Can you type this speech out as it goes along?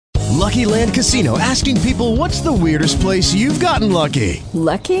Lucky Land Casino, asking people, what's the weirdest place you've gotten lucky?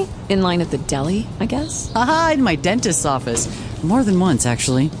 Lucky? In line at the deli, I guess? Aha, in my dentist's office. More than once,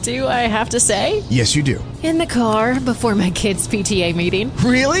 actually. Do I have to say? Yes, you do. In the car before my kids' PTA meeting.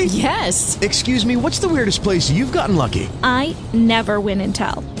 Really? Yes. Excuse me, what's the weirdest place you've gotten lucky? I never win and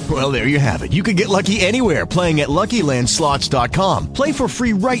tell. Well, there you have it. You can get lucky anywhere, playing at LuckyLandSlots.com. Play for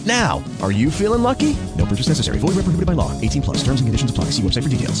free right now. Are you feeling lucky? No purchase necessary. Void where prohibited by law. 18 plus. Terms and conditions apply. See website for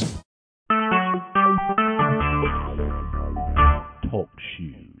details. Talk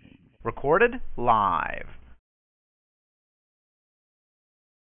shoes. Recorded live.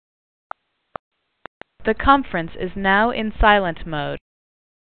 The conference is now in silent mode.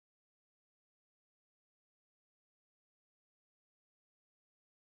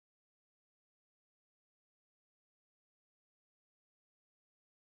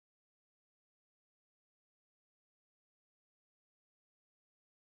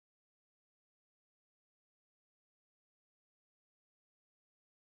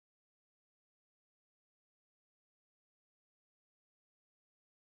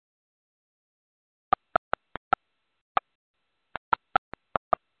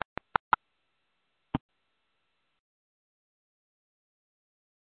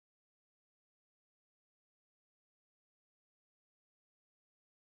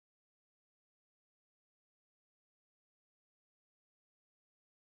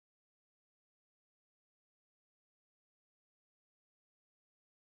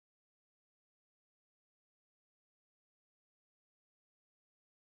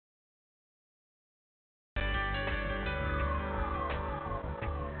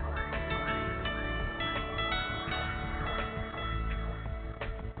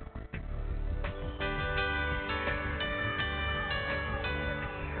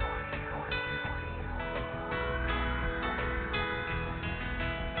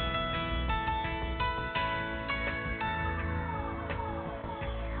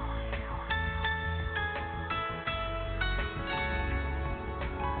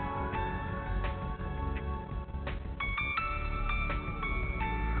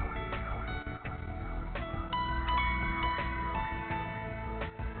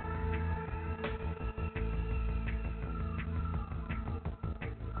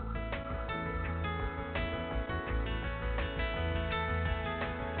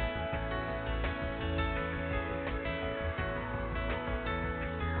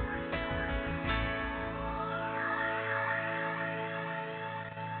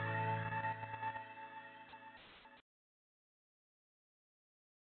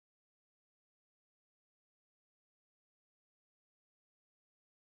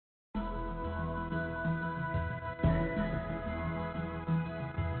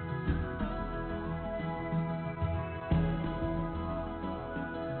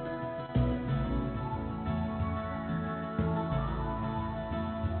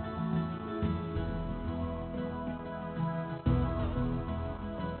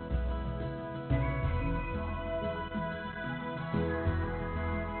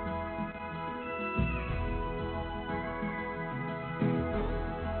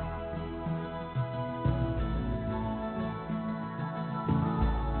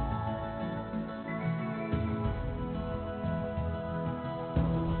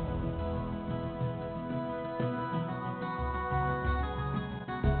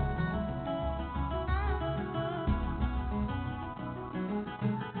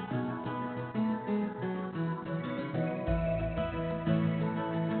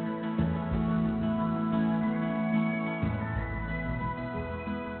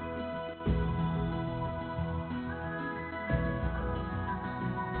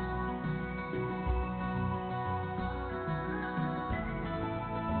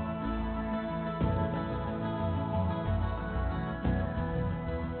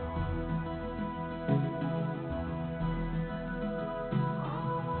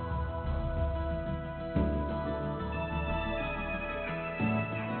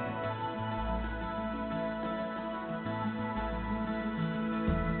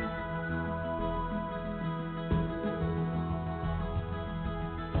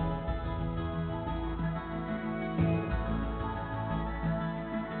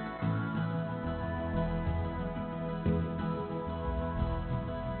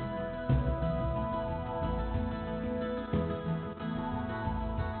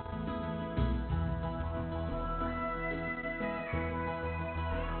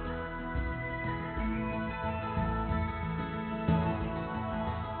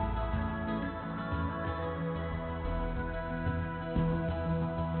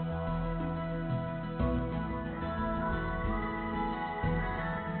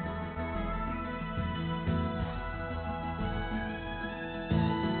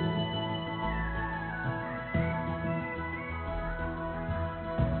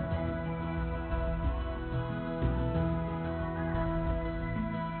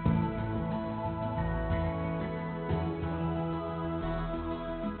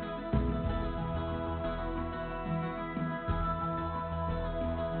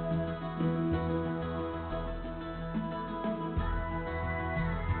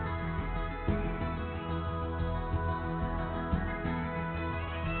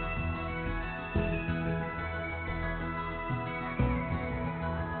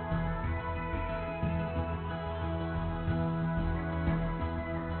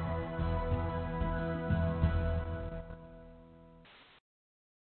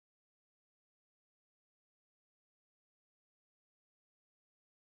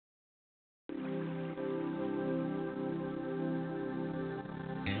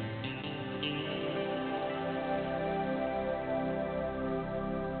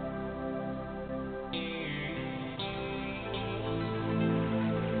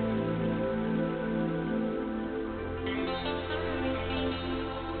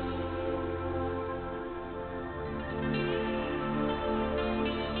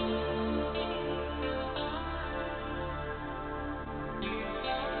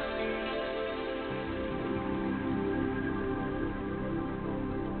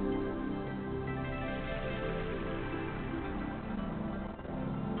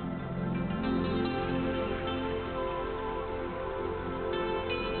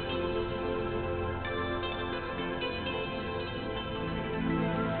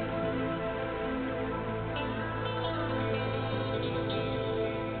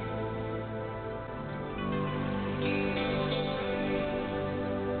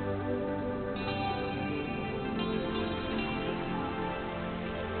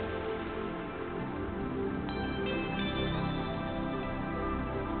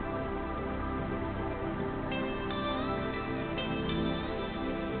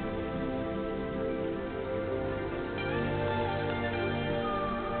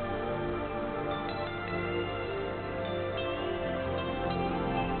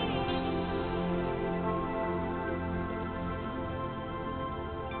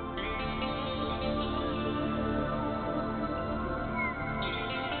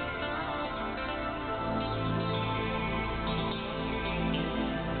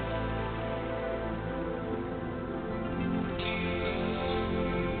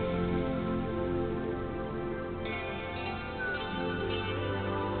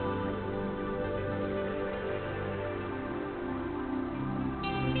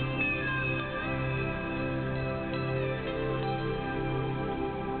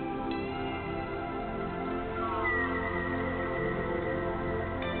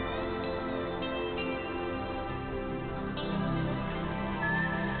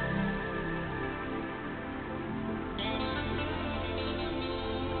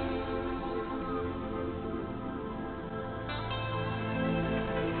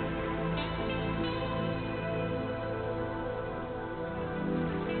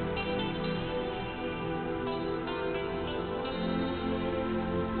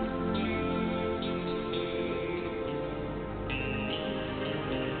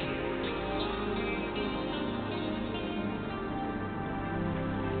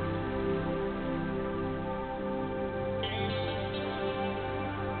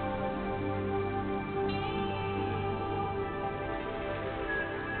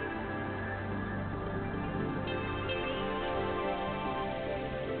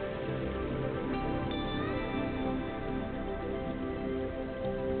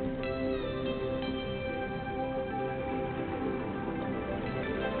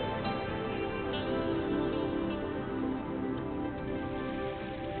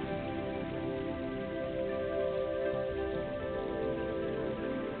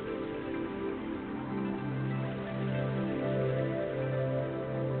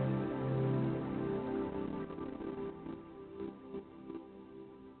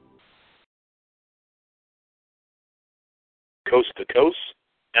 coast to coast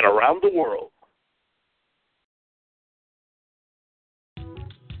and around the world.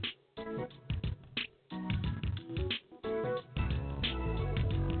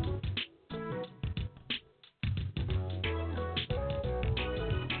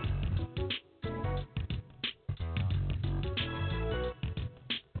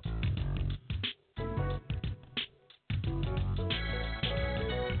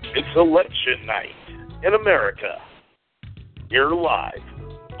 It's election night in America. Here live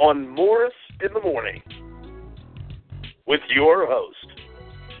on Morris in the Morning with your host,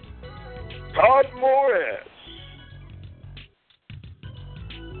 Todd Morris.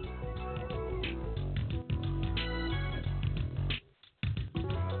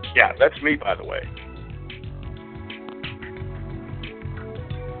 Yeah, that's me, by the way.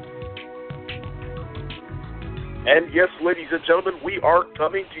 And yes, ladies and gentlemen, we are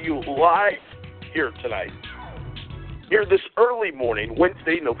coming to you live here tonight. Here this early morning,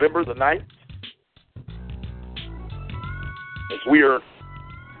 Wednesday, November the 9th. As we are,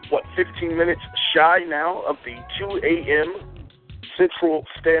 15 minutes shy now of the 2 a.m. Central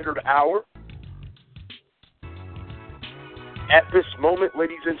Standard Hour. At this moment,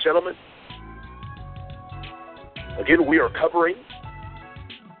 ladies and gentlemen, again, we are covering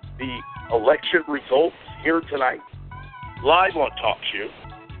the election results here tonight, live on TalkShoe.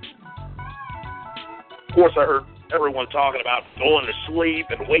 Of course, I heard everyone talking about going to sleep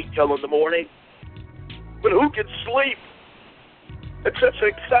and wait till in the morning. But who can sleep at such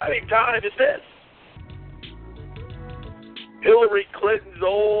an exciting time as this? Hillary Clinton's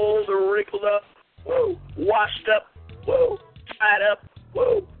old and wrinkled up, whoa, washed up, whoa, tied up,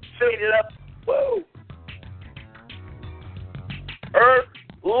 whoa, faded up, whoa. Her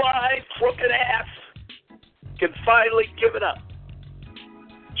live crooked ass can finally give it up.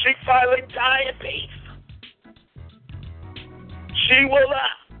 She finally die in peace. She will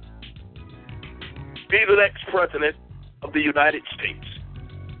not be the next president of the United States.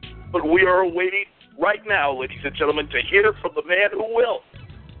 But we are waiting right now, ladies and gentlemen, to hear from the man who will.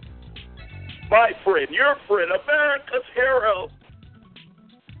 My friend, your friend, America's hero,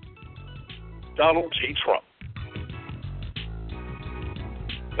 Donald J. Trump.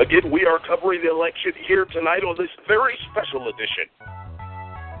 Again, we are covering the election here tonight on this very special edition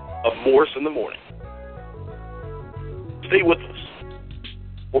of Morris in the Morning. Stay with us.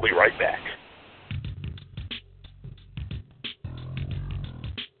 We'll be right back.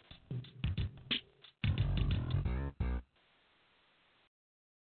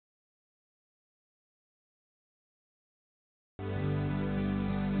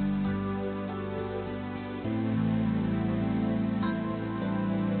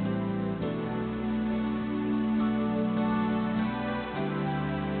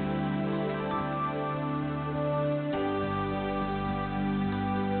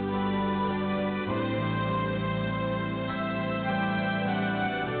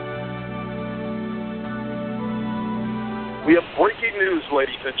 We have breaking news,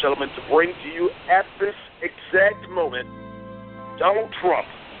 ladies and gentlemen, to bring to you at this exact moment. Donald Trump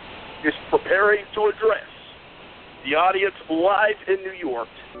is preparing to address the audience live in New York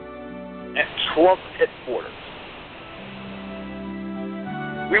at Trump headquarters.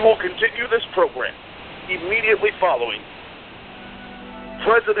 We will continue this program immediately following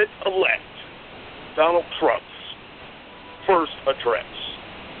President-elect Donald Trump's first address.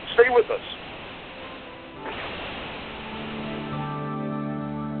 Stay with us.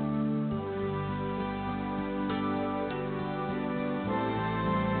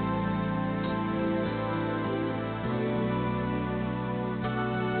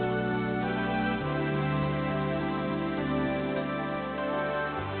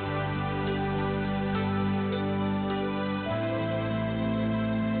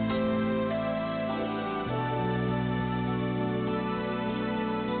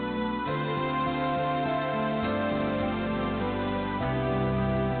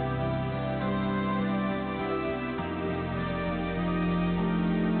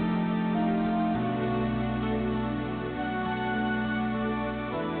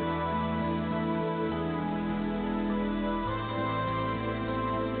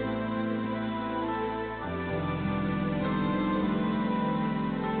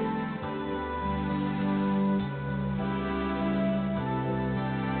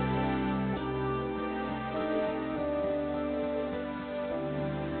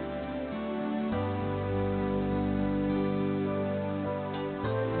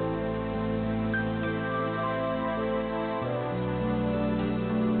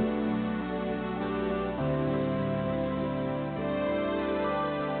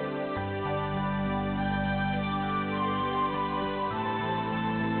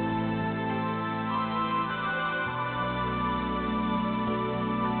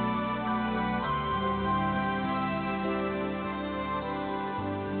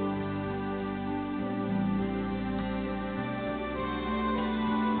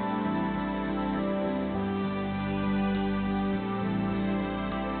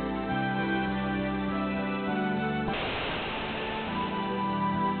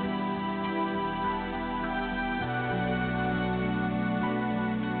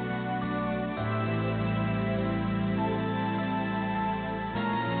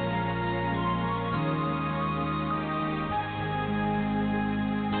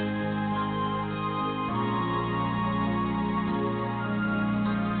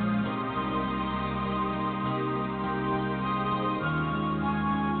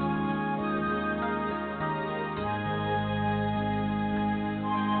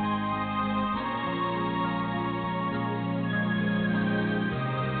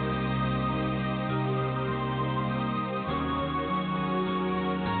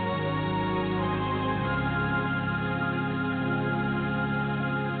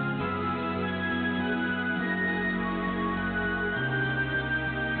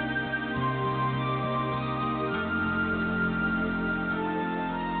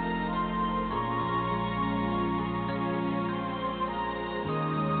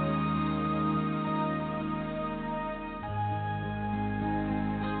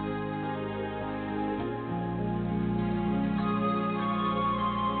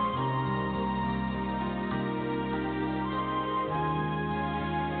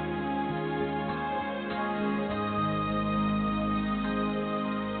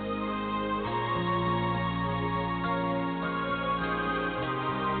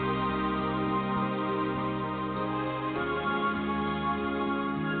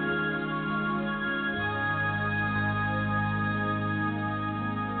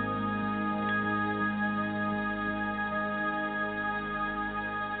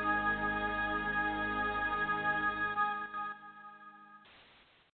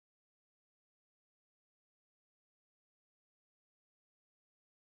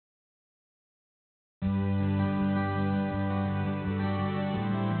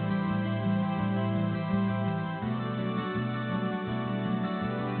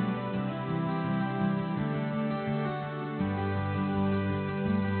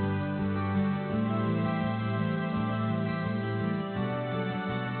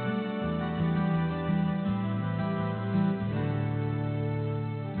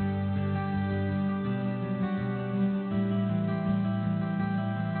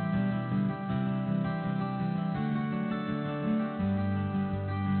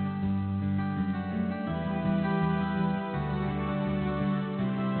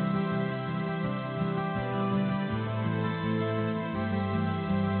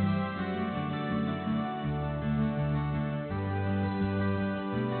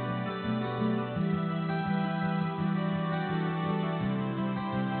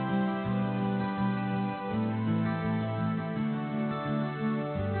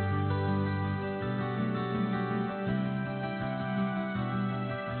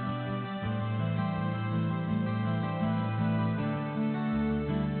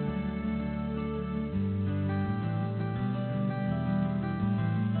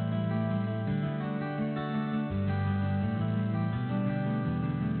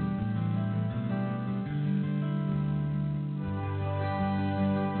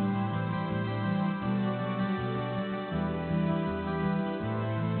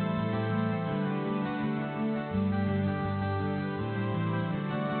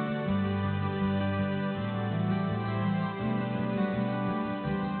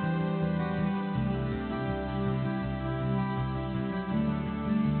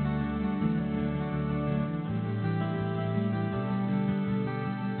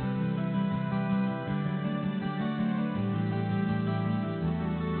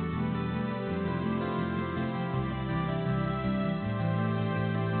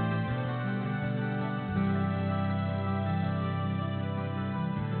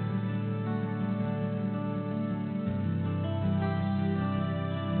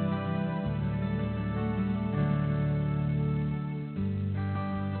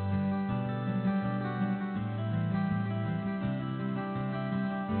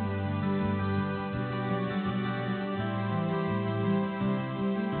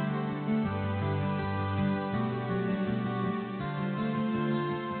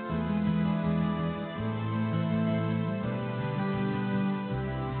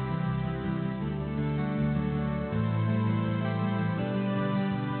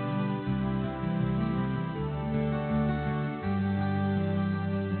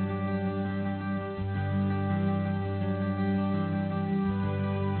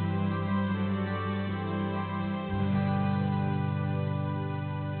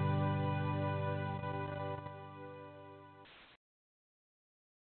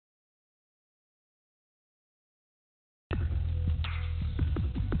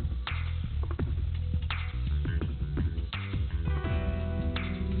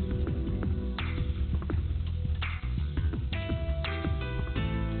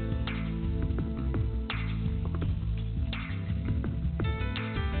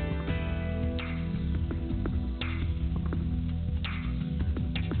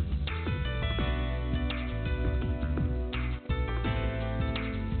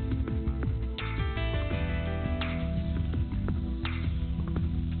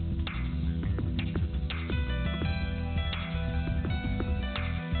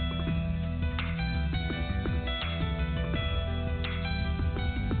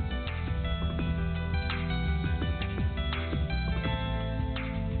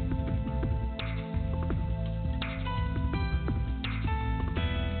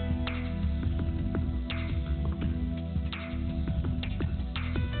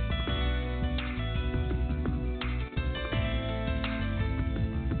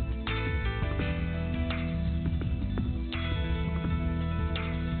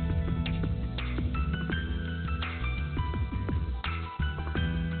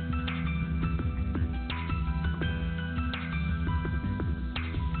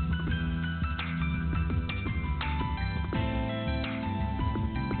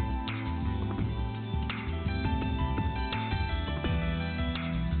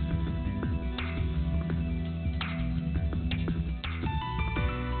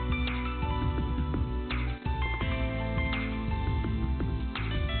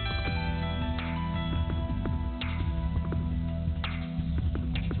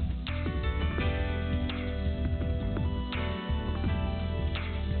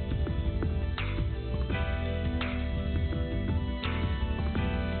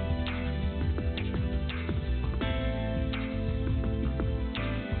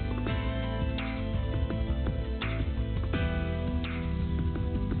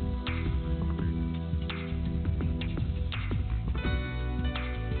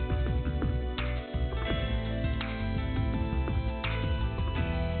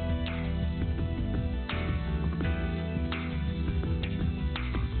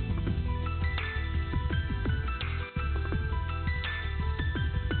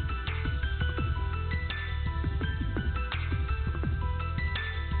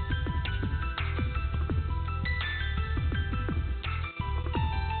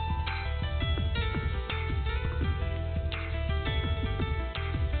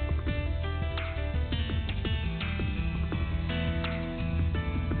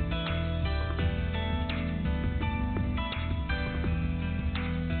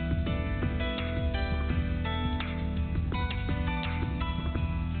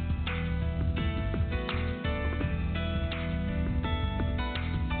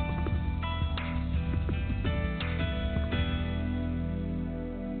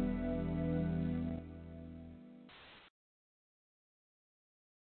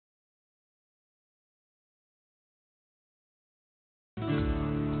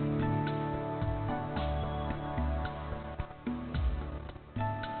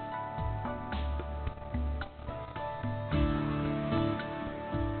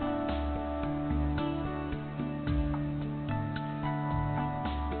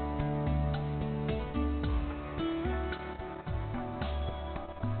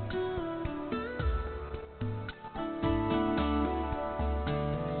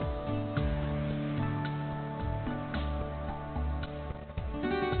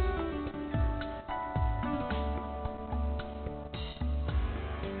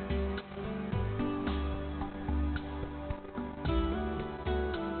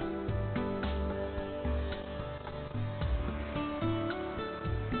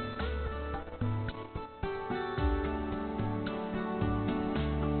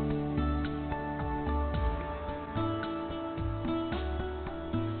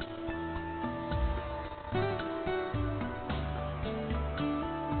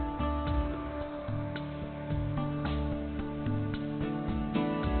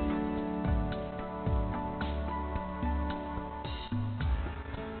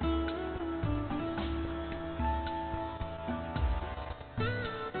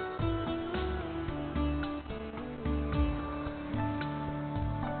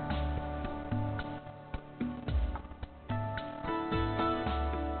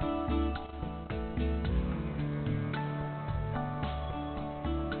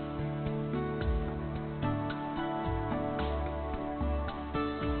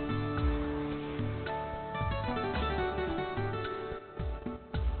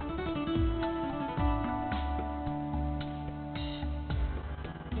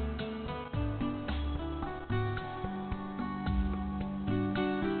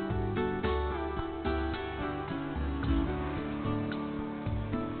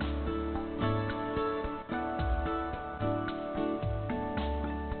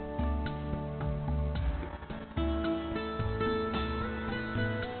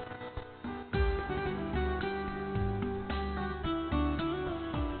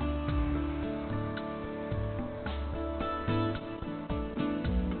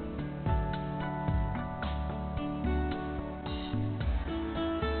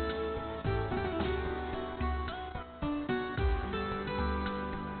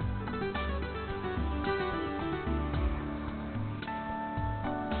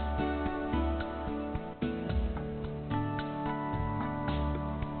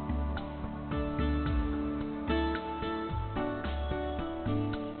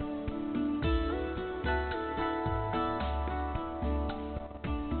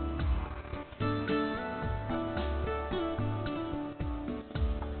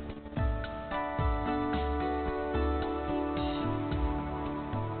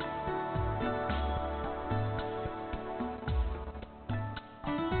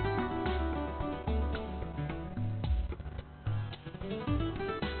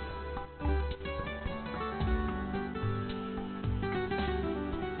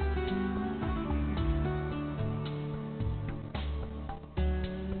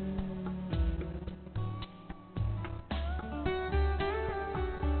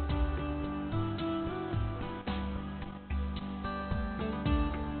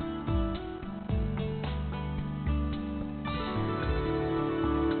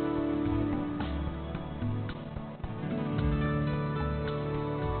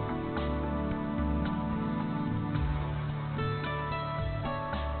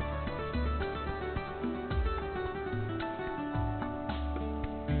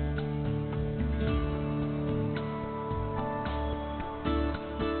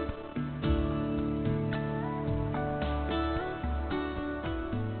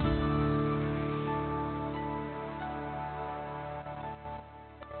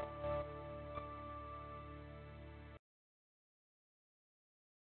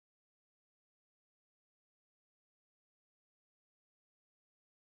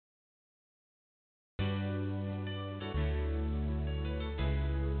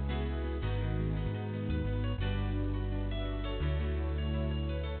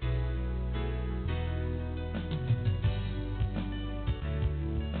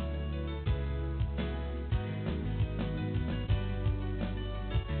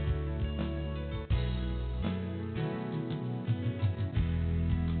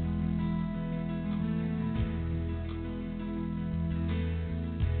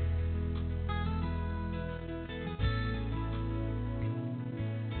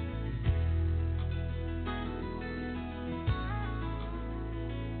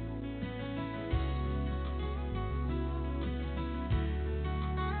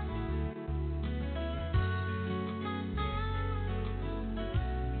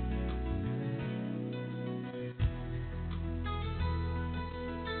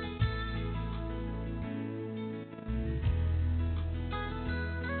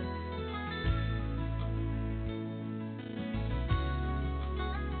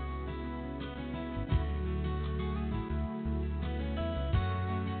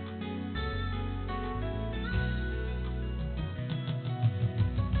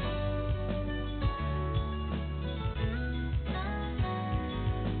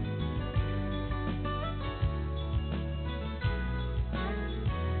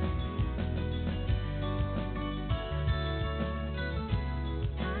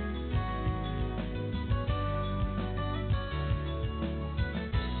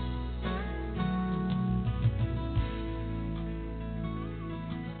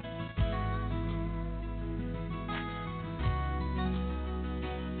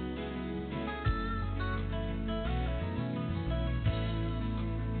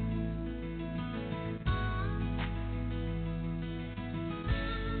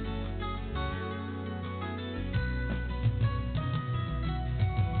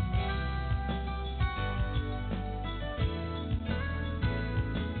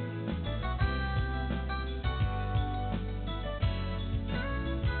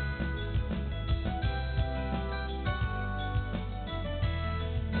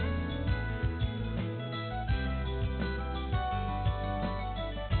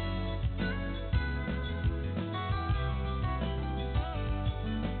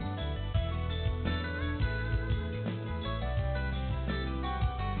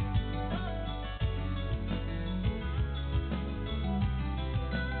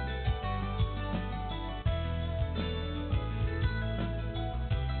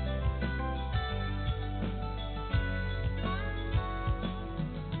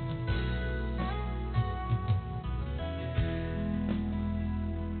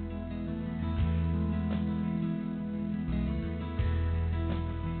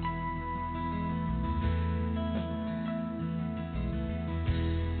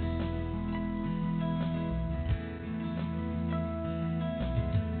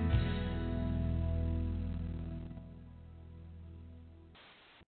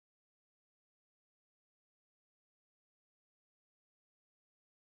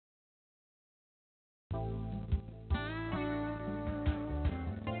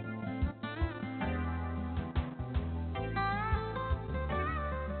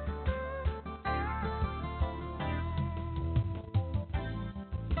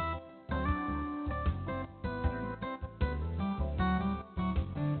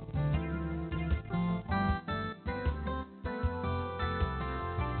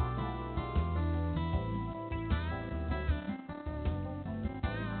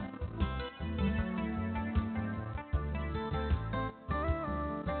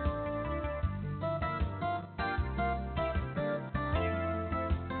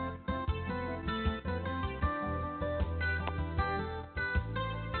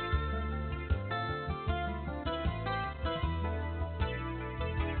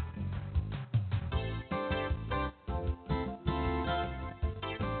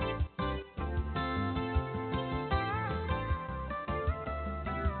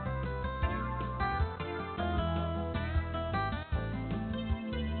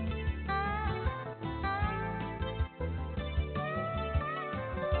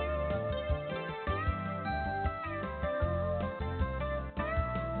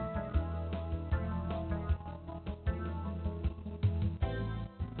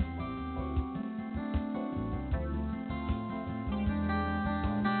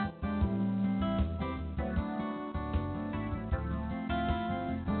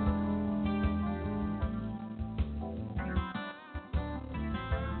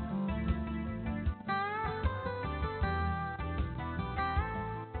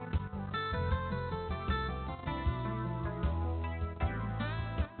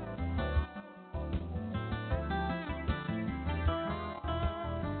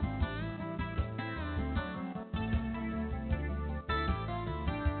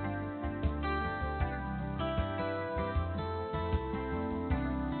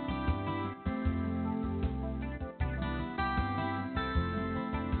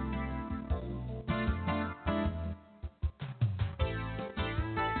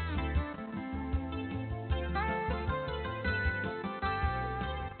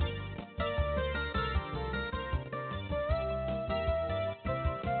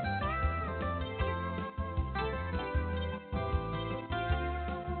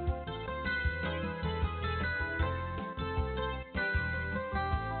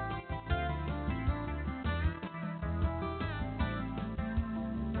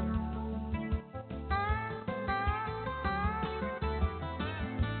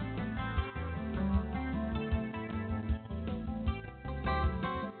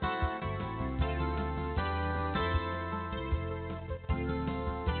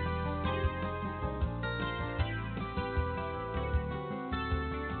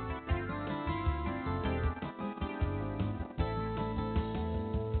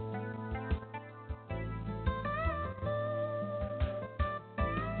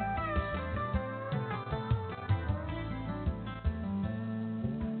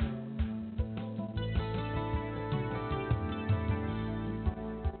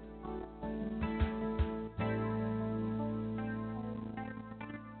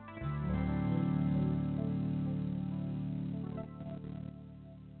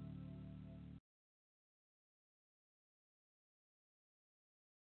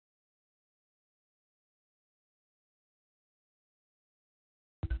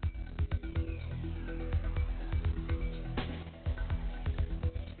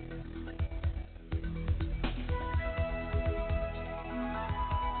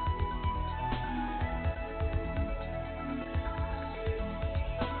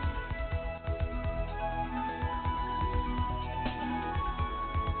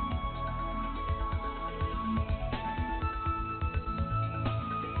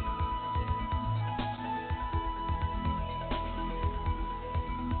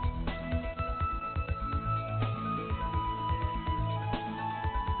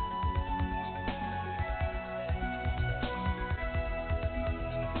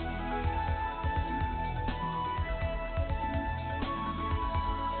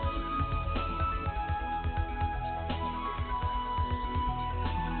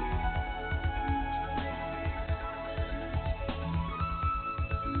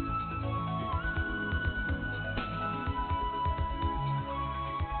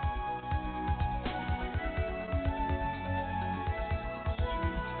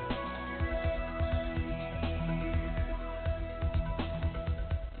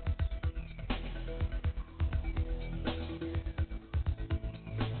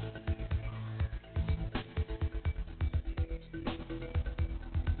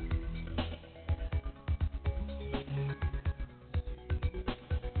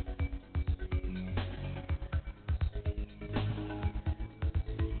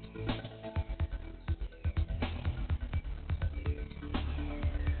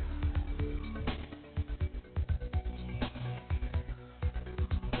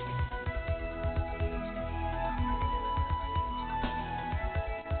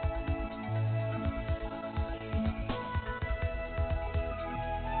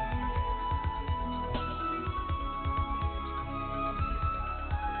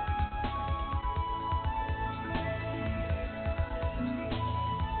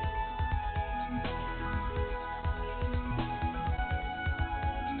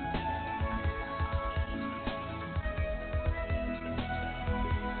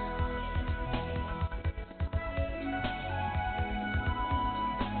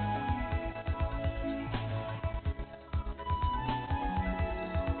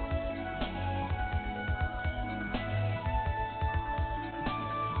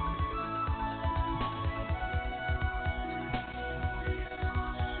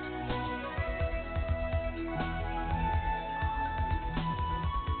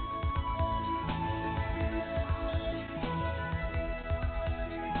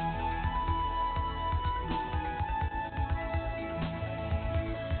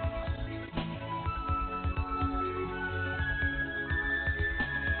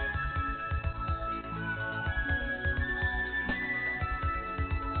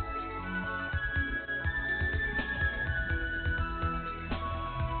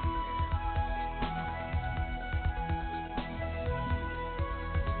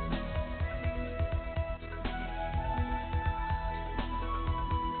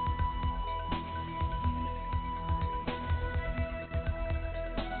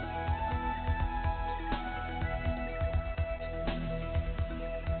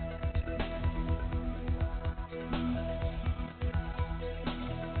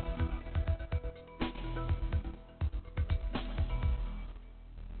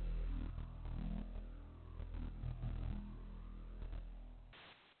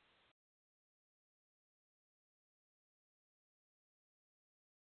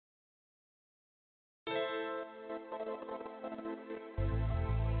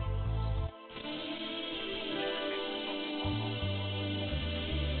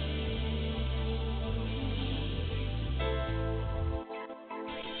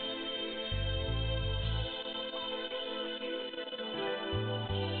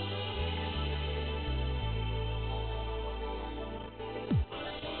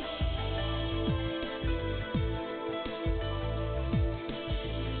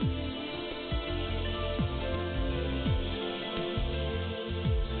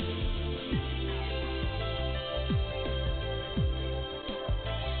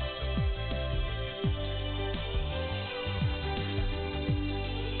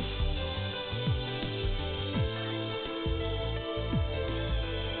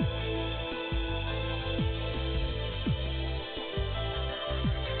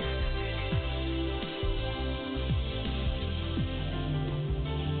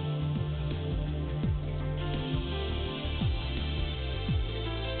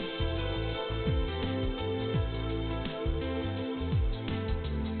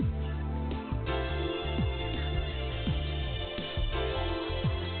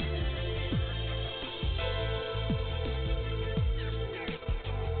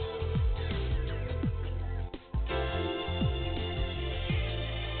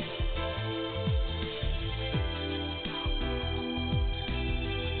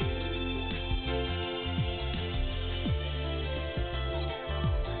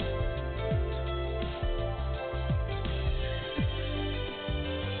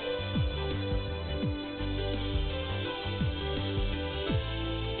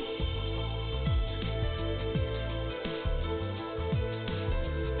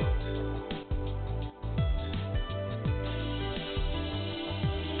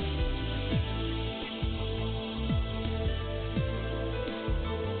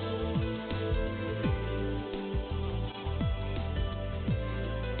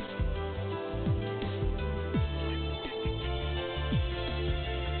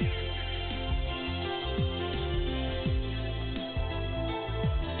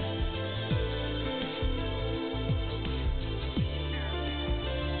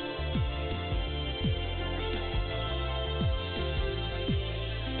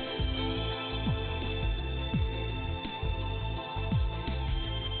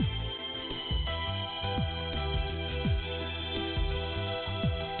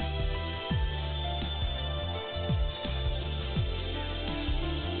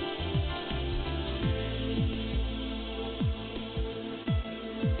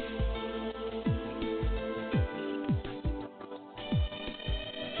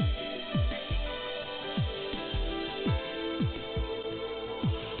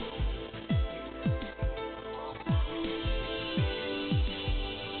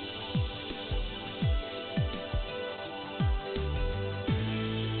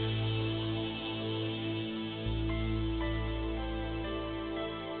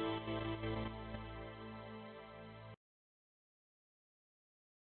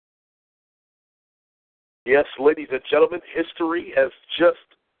 Yes, ladies and gentlemen, history has just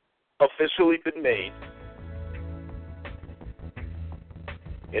officially been made.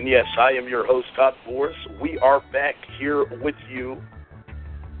 And yes, I am your host, Todd Morris. We are back here with you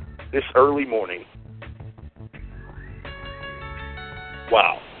this early morning.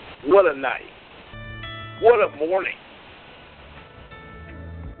 Wow, what a night. What a morning.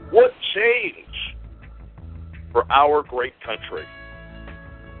 What change for our great country.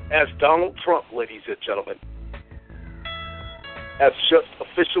 As Donald Trump, ladies and gentlemen, has just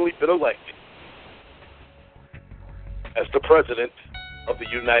officially been elected as the President of the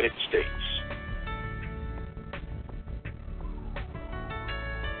United States.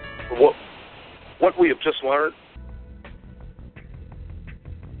 What we have just learned,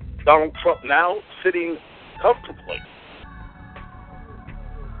 Donald Trump now sitting comfortably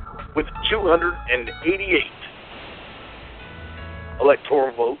with 288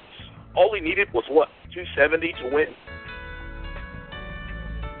 electoral votes. All he needed was, 270 to win?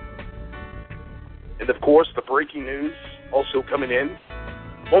 And, of course, the breaking news also coming in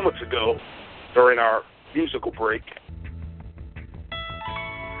moments ago during our musical break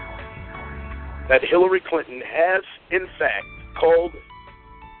that Hillary Clinton has, in fact, called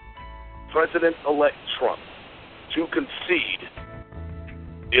President-elect Trump to concede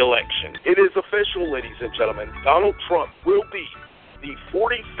the election. It is official, ladies and gentlemen. Donald Trump will be the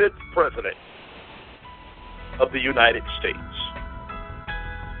 45th President of the United States.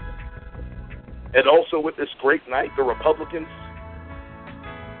 And also with this great night, the Republicans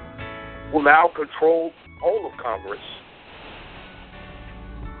will now control all of Congress.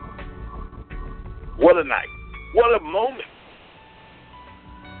 What a night. What a moment.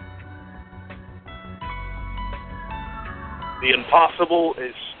 The impossible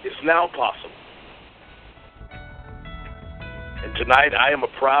is now possible. And tonight I am a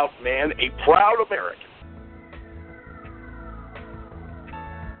proud man, a proud American.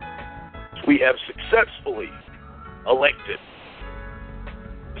 We have successfully elected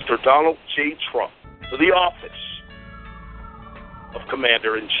Mr. Donald J. Trump to the office of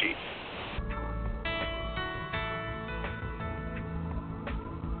Commander-in-Chief.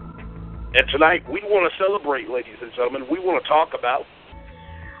 And tonight we want to celebrate, ladies and gentlemen. We want to talk about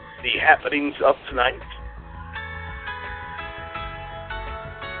the happenings of tonight.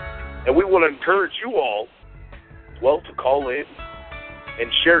 And we want to encourage you all, well, to call in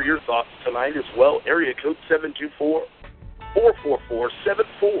and share your thoughts tonight as well. Area code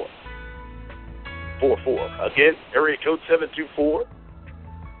 724-444-7444. Again, area code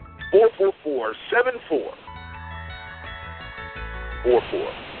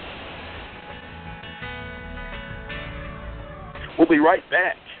 724-444-7444. We'll be right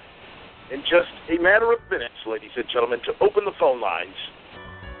back in just a matter of minutes, ladies and gentlemen, to open the phone lines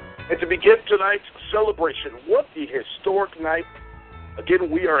and to begin tonight's celebration. What a historic night. Again,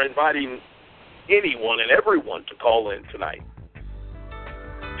 we are inviting anyone and everyone to call in tonight.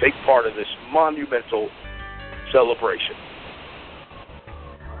 Take part in this monumental celebration.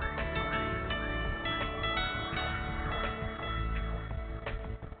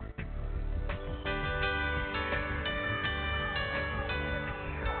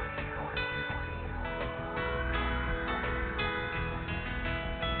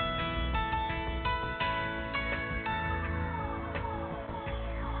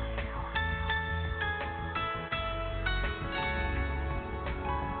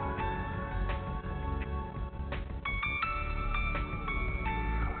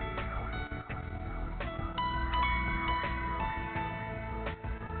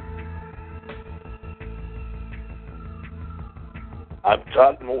 I'm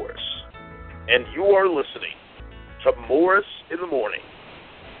Todd Morris, and you are listening to Morris in the Morning,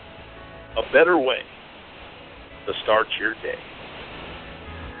 a better way to start your day.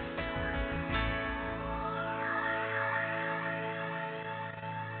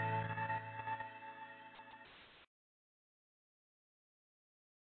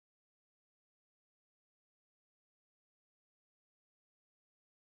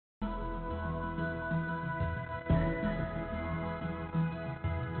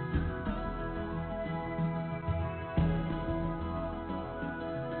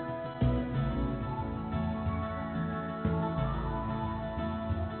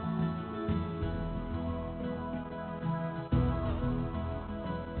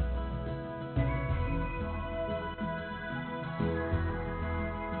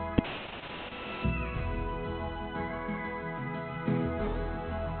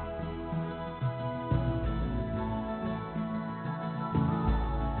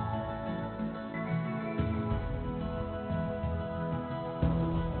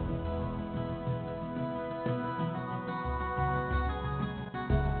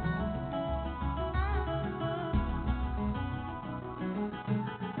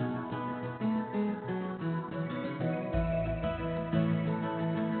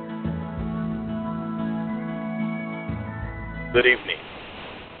 Good evening.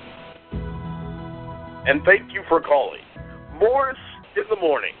 And thank you for calling Morris in the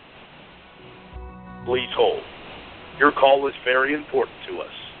Morning. Please hold. Your call is very important to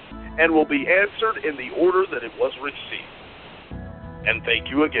us and will be answered in the order that it was received. And thank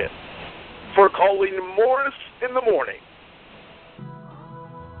you again for calling Morris in the Morning.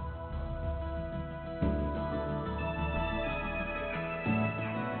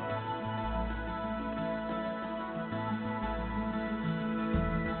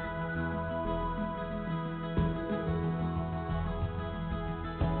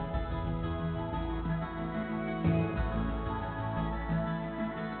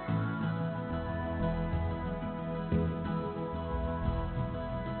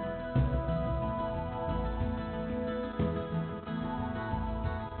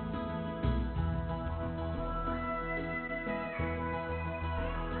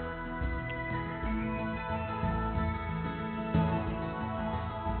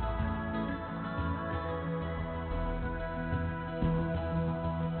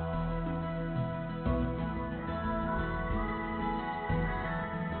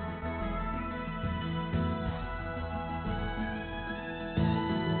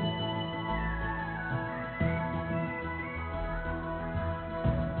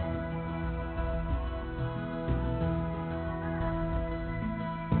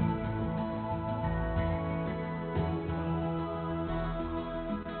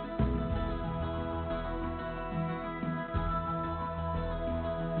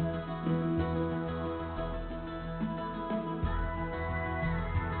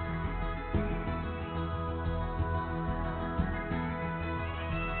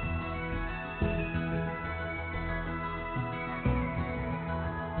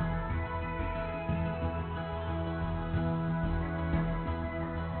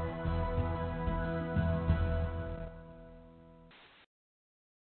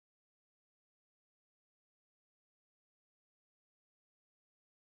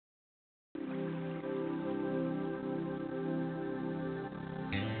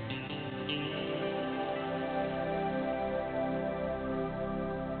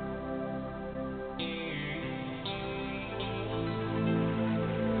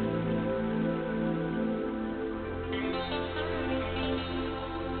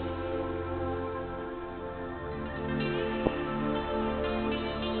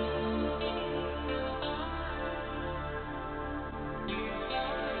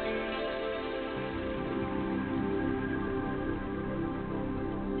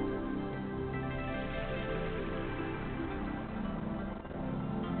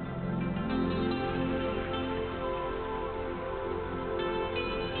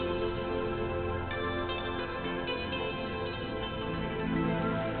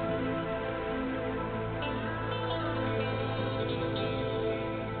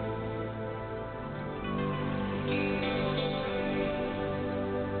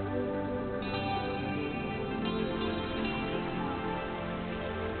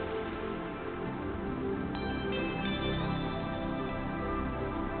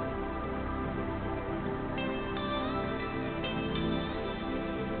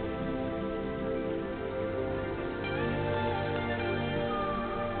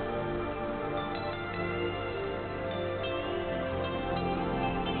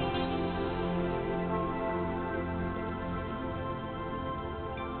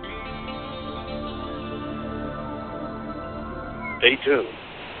 Stay tuned,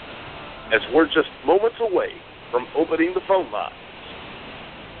 as we're just moments away from opening the phone lines.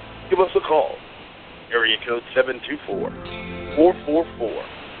 Give us a call, area code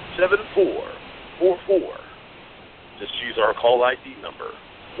 724-444-7444. Just use our call ID number,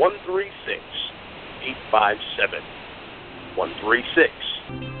 136857.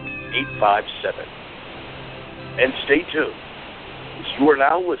 136857. And stay tuned, as you are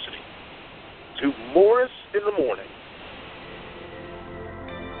now listening to Morris in the Morning.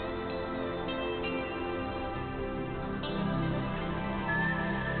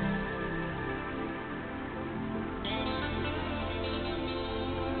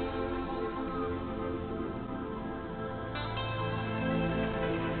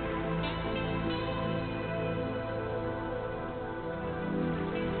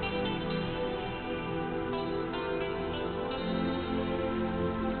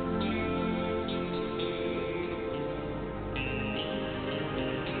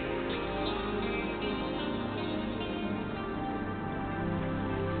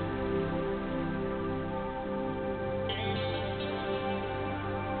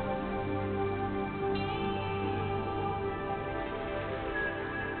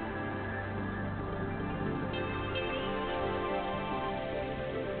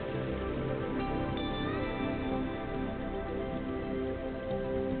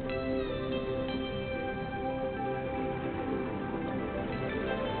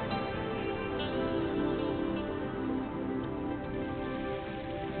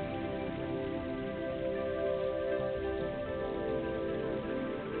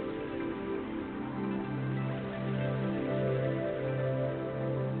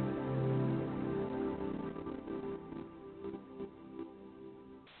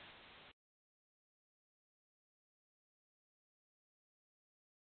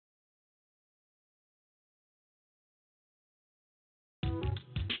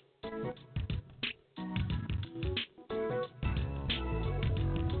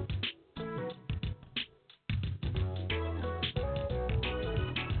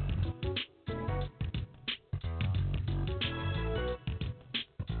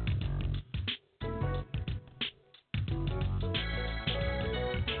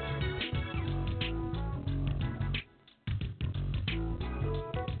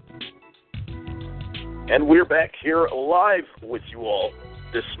 And we're back here live with you all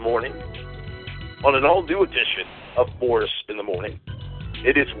this morning on an all-new edition of Morris in the Morning.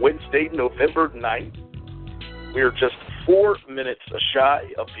 It is Wednesday, November 9th. We are just 4 minutes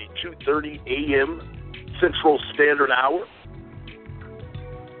shy of the 2:30 a.m. Central Standard Hour.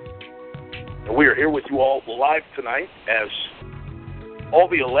 And we are here with you all live tonight as all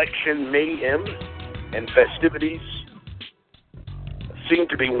the election mayhem and festivities seem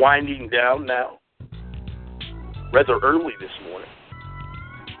to be winding down now, rather early this morning.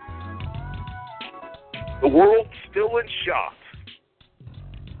 The world's still in shock.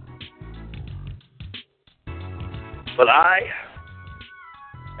 But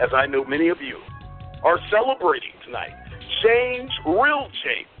as I know many of you, are celebrating tonight. Change, real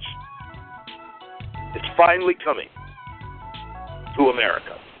change, is finally coming to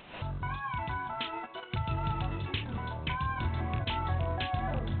America.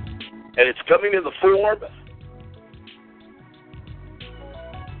 And it's coming in the form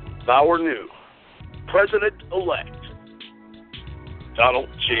of our new President-elect, Donald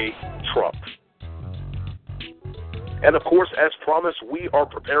J. Trump. And of course, as promised, we are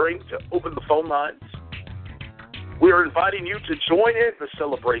preparing to open the phone lines. We are inviting you to join in the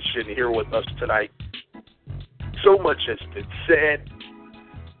celebration here with us tonight. So much has been said.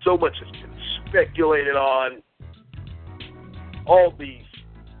 So much has been speculated on. All these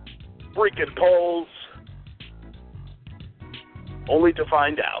freaking polls. Only to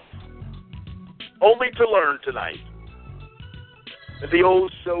find out. Only to learn tonight that the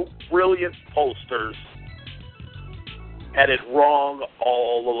oh-so-brilliant pollsters had it wrong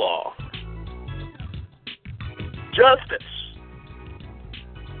all along. Justice.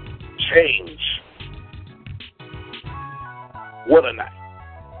 Change. What a night.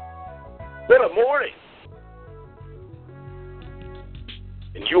 What a morning.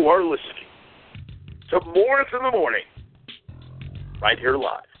 And you are listening to Morris in the Morning, right here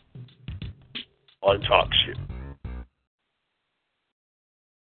live on TalkShoe.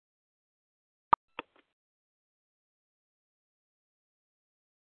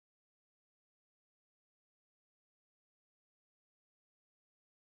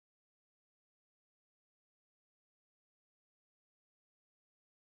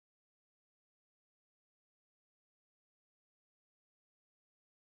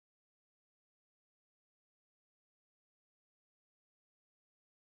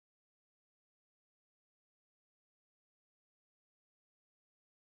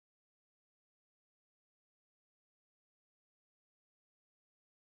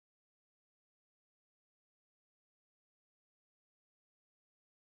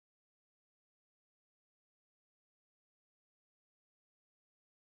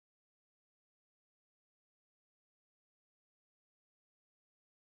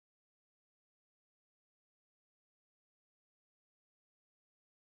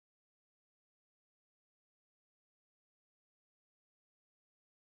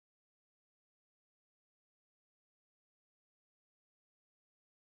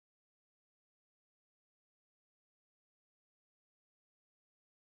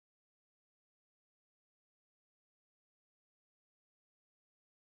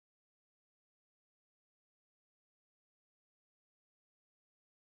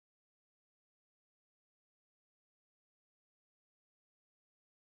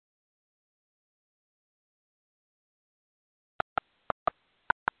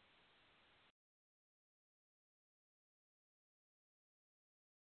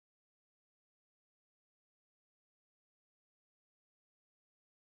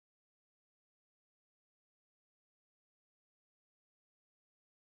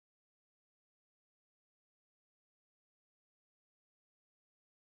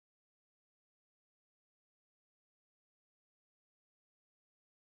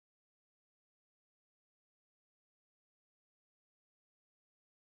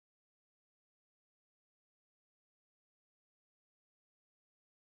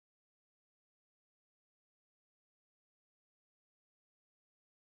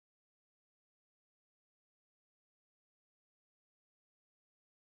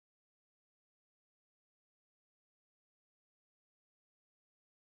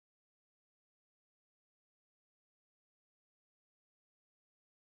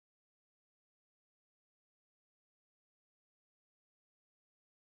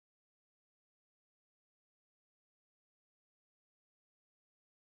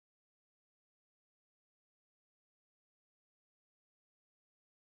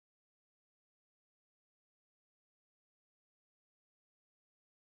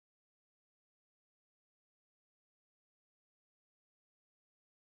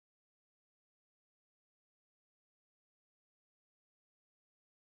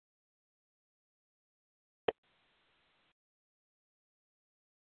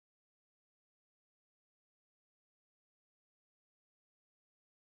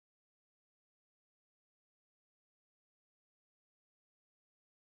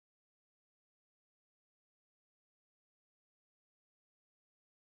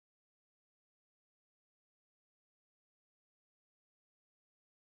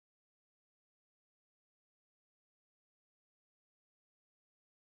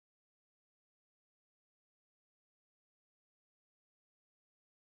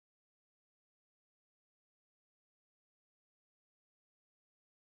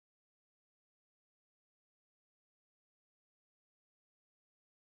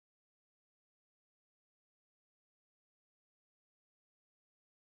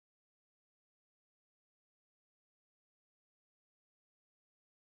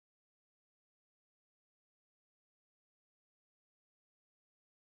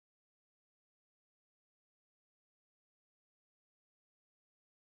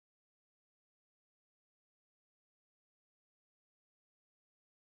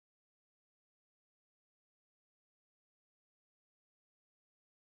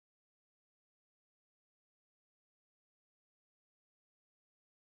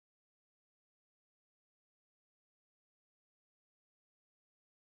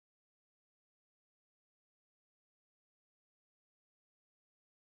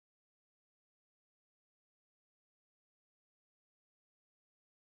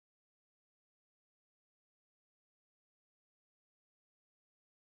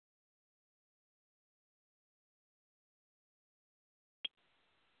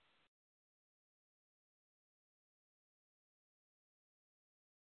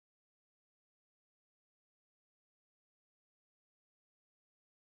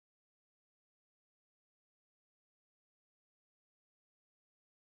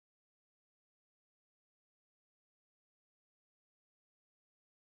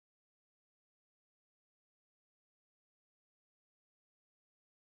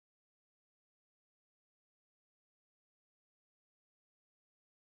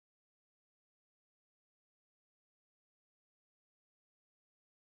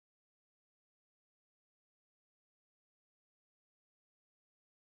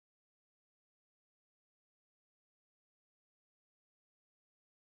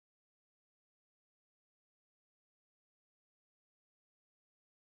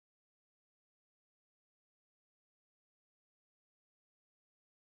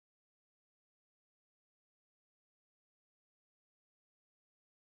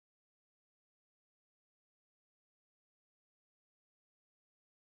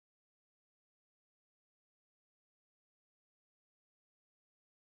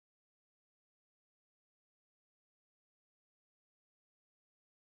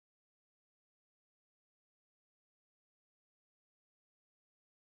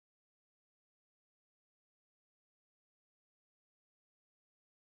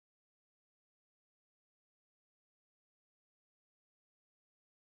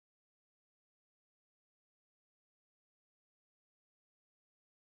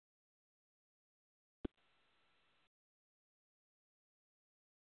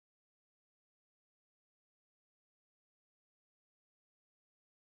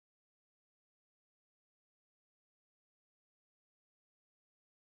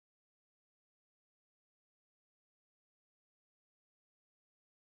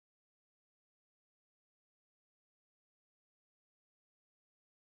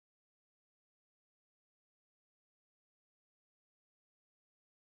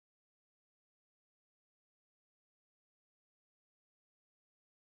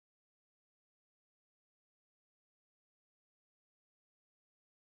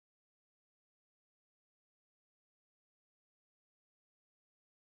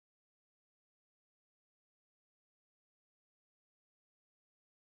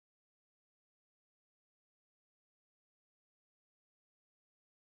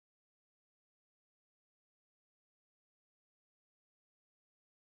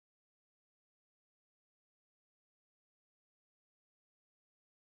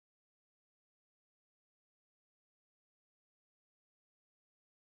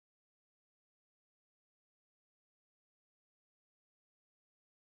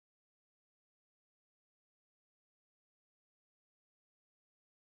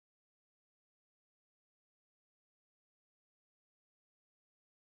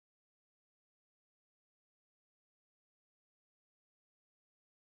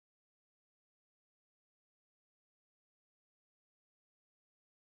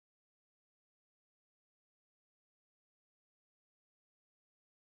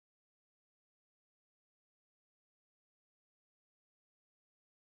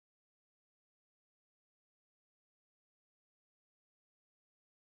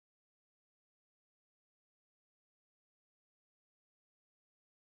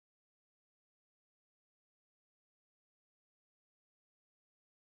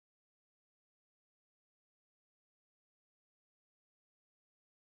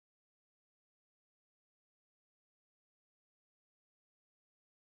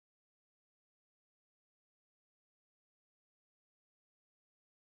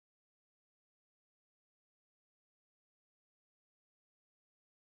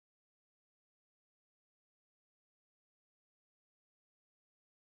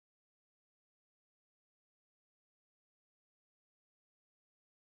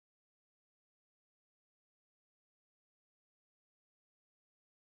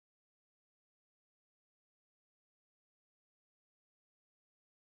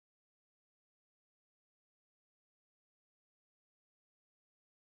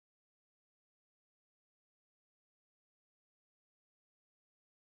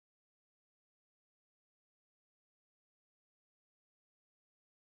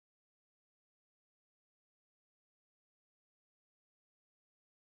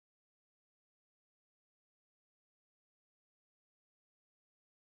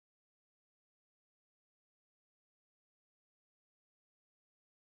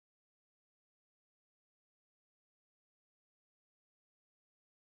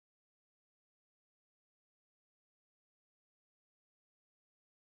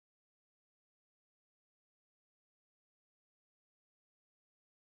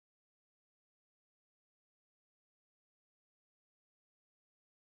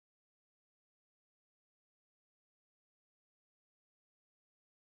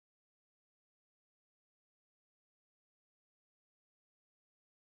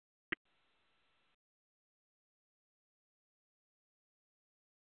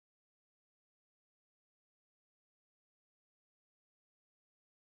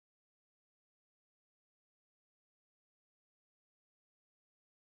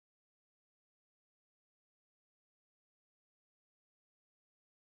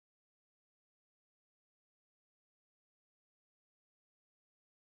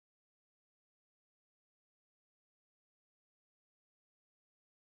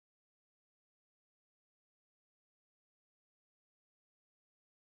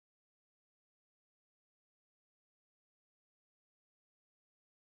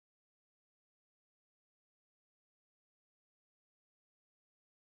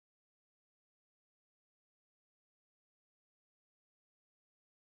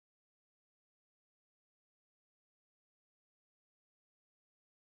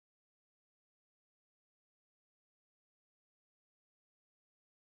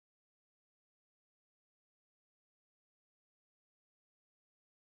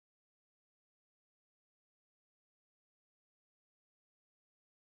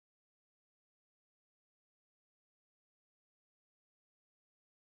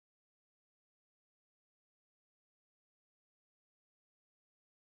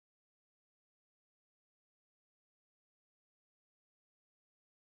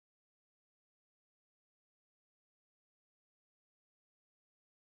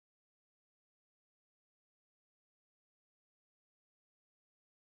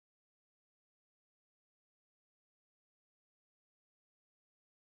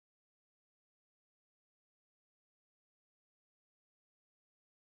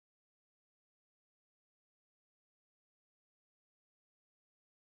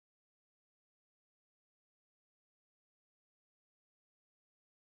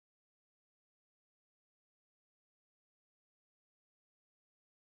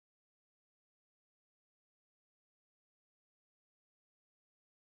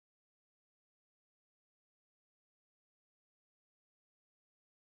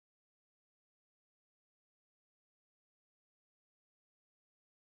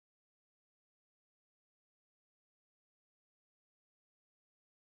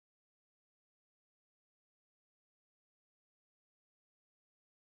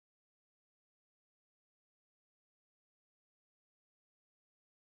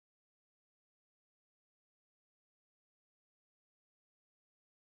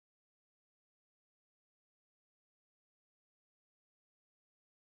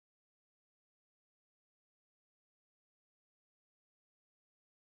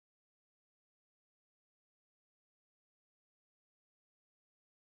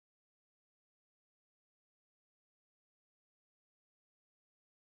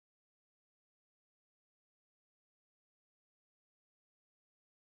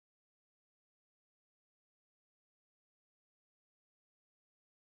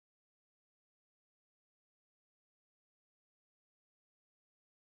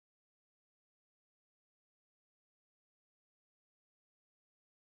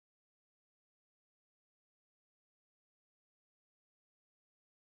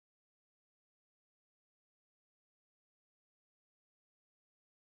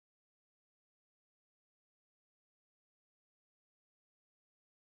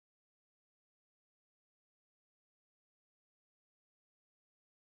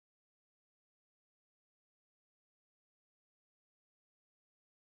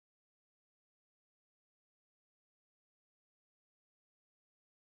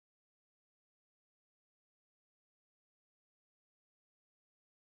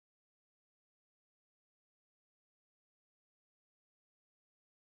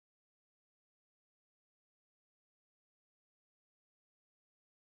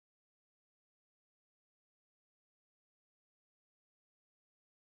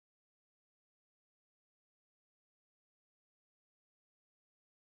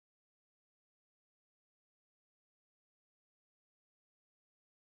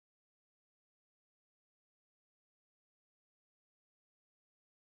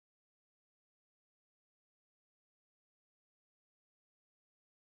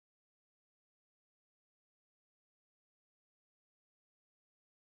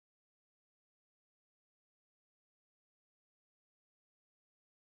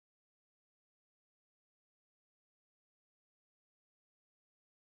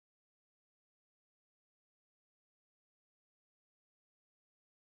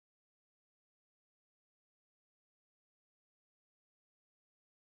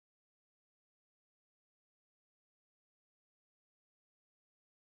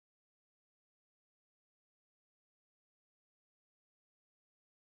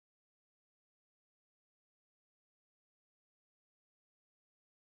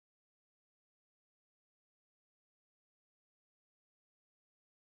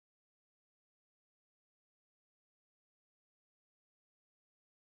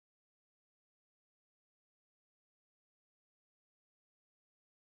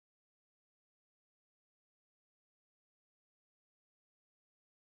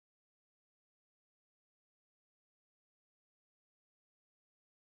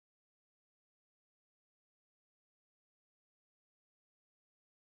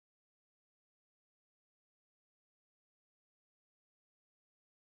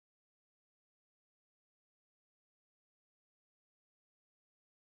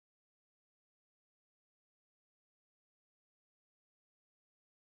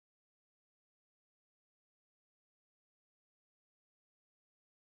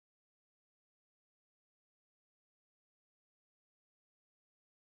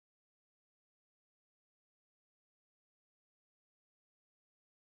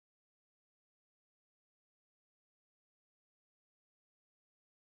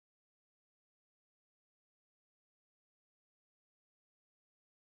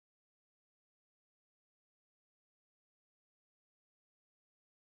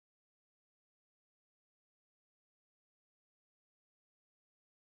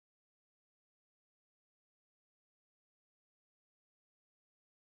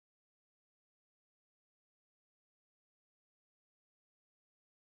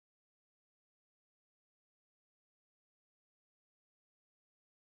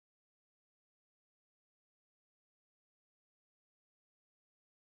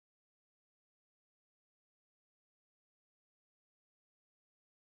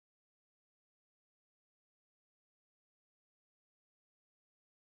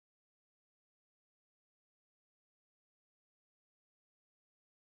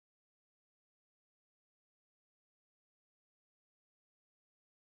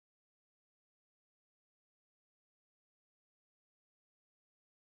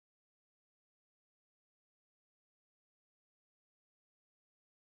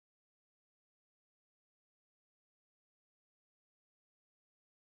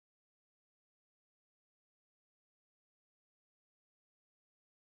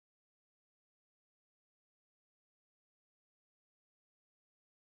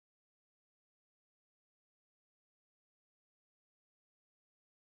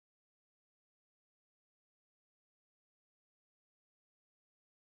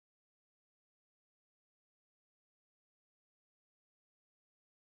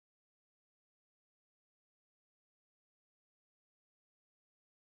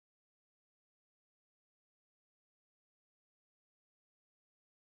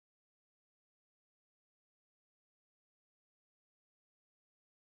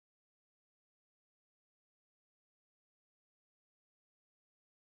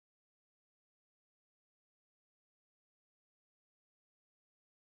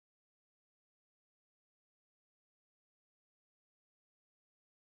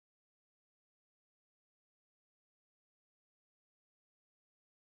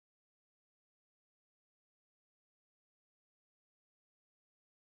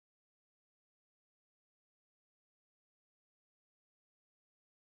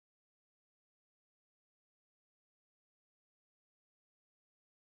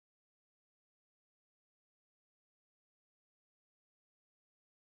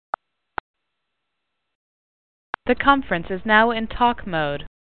 The conference is now in talk mode.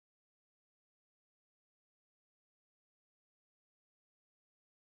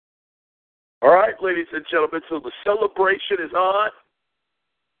 All right, ladies and gentlemen, so the celebration is on.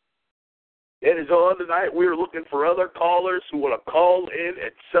 It is on tonight. We are looking for other callers who want to call in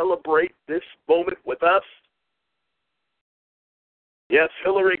and celebrate this moment with us. Yes,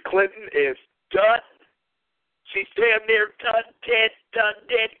 Hillary Clinton is done. She's damn near done, dead.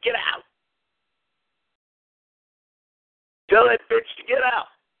 Get out. Tell that bitch to get out.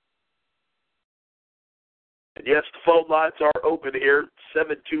 And yes, the phone lines are open here,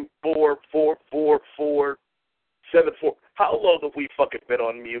 724-444-74. How long have we fucking been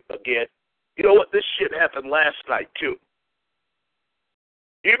on mute again? You know what? This shit happened last night, too.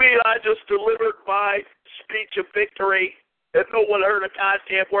 You mean I just delivered my speech of victory and no one heard a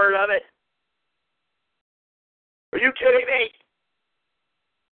goddamn word of it? Are you kidding me?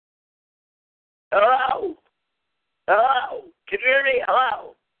 Hello? Hello? Can you hear me?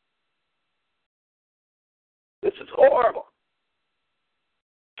 Hello? This is horrible.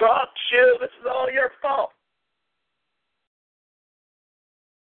 Talk shit. This is all your fault.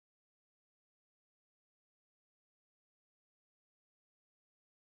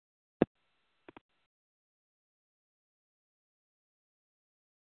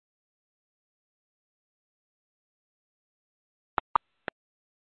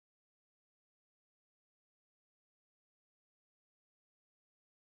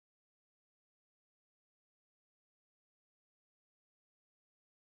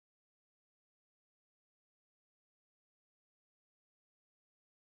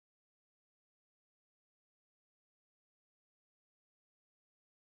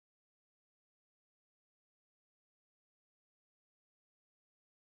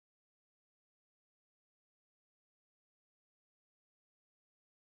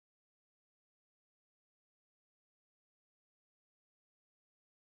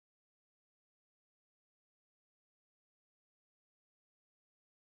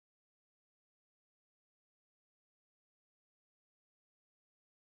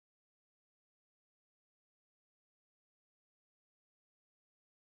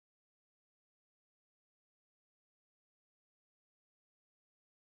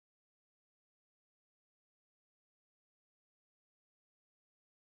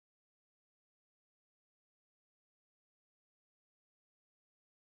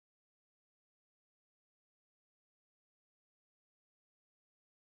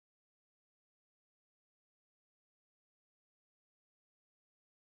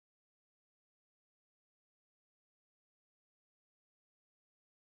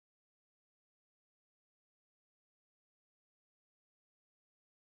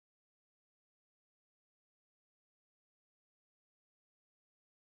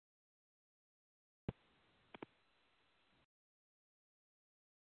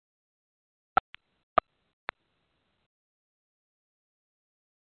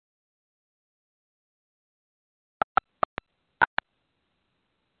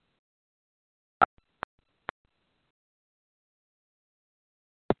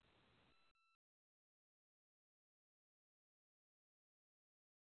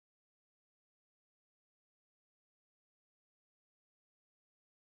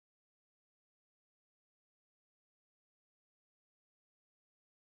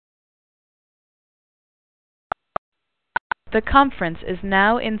 The conference is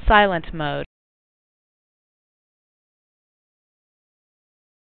now in silent mode.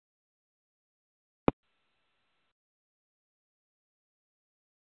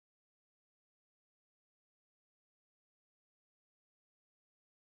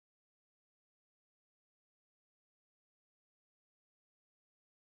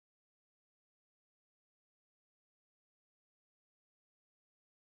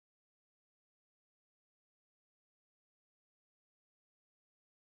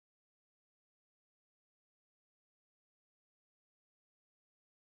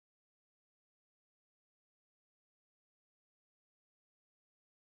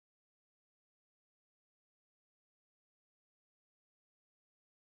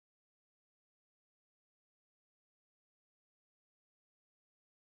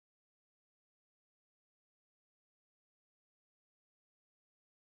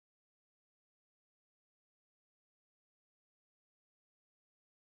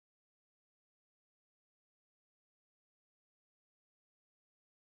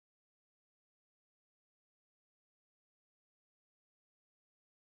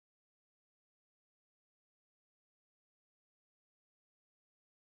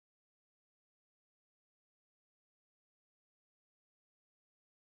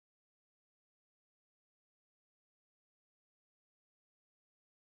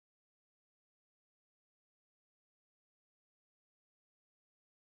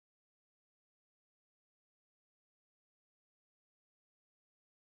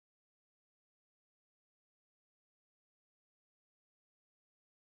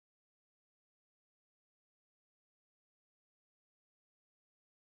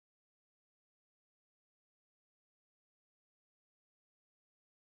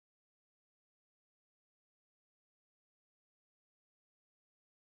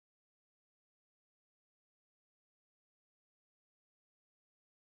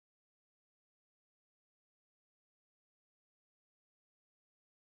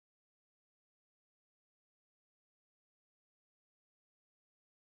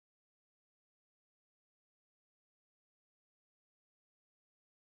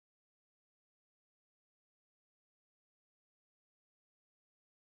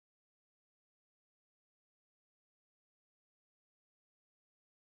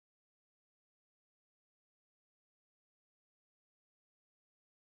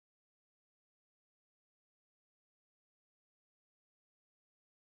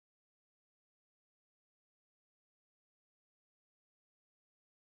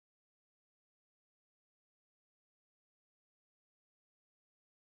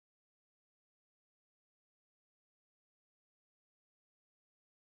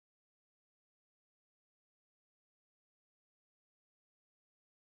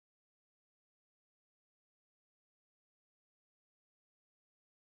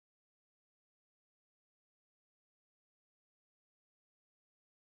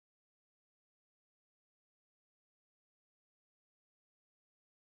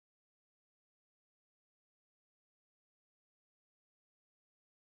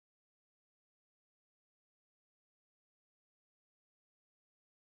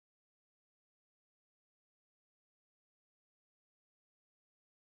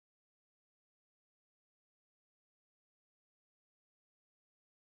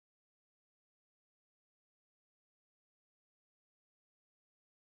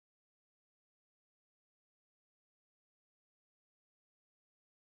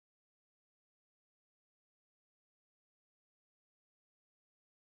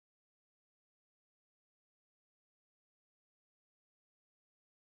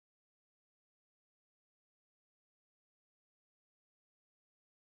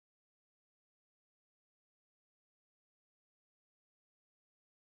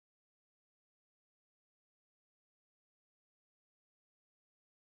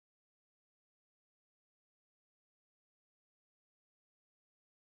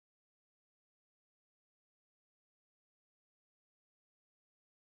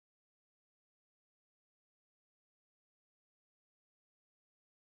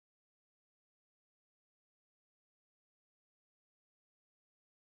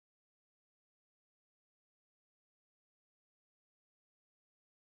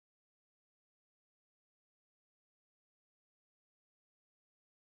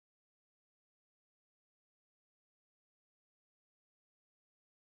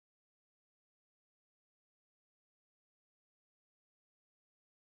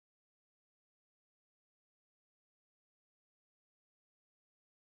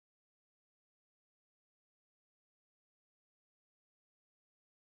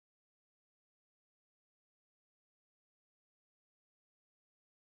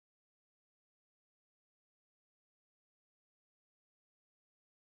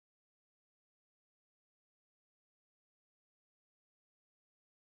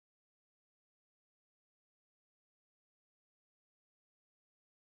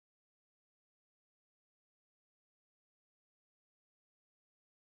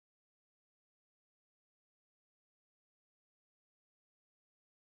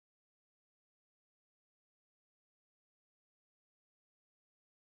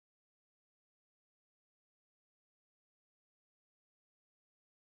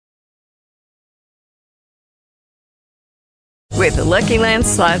 With the Lucky Land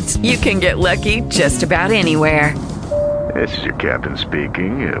Slots, you can get lucky just about anywhere. This is your captain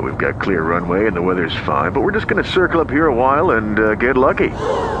speaking. We've got clear runway and the weather's fine, but we're just going to circle up here a while and get lucky.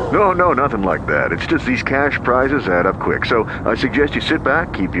 No, nothing like that. It's just these cash prizes add up quick. So I suggest you sit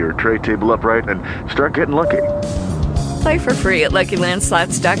back, keep your tray table upright, and start getting lucky. Play for free at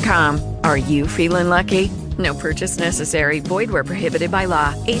LuckyLandSlots.com. Are you feeling lucky? No purchase necessary. Void where prohibited by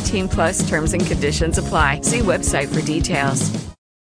law. 18+ terms and conditions apply. See website for details.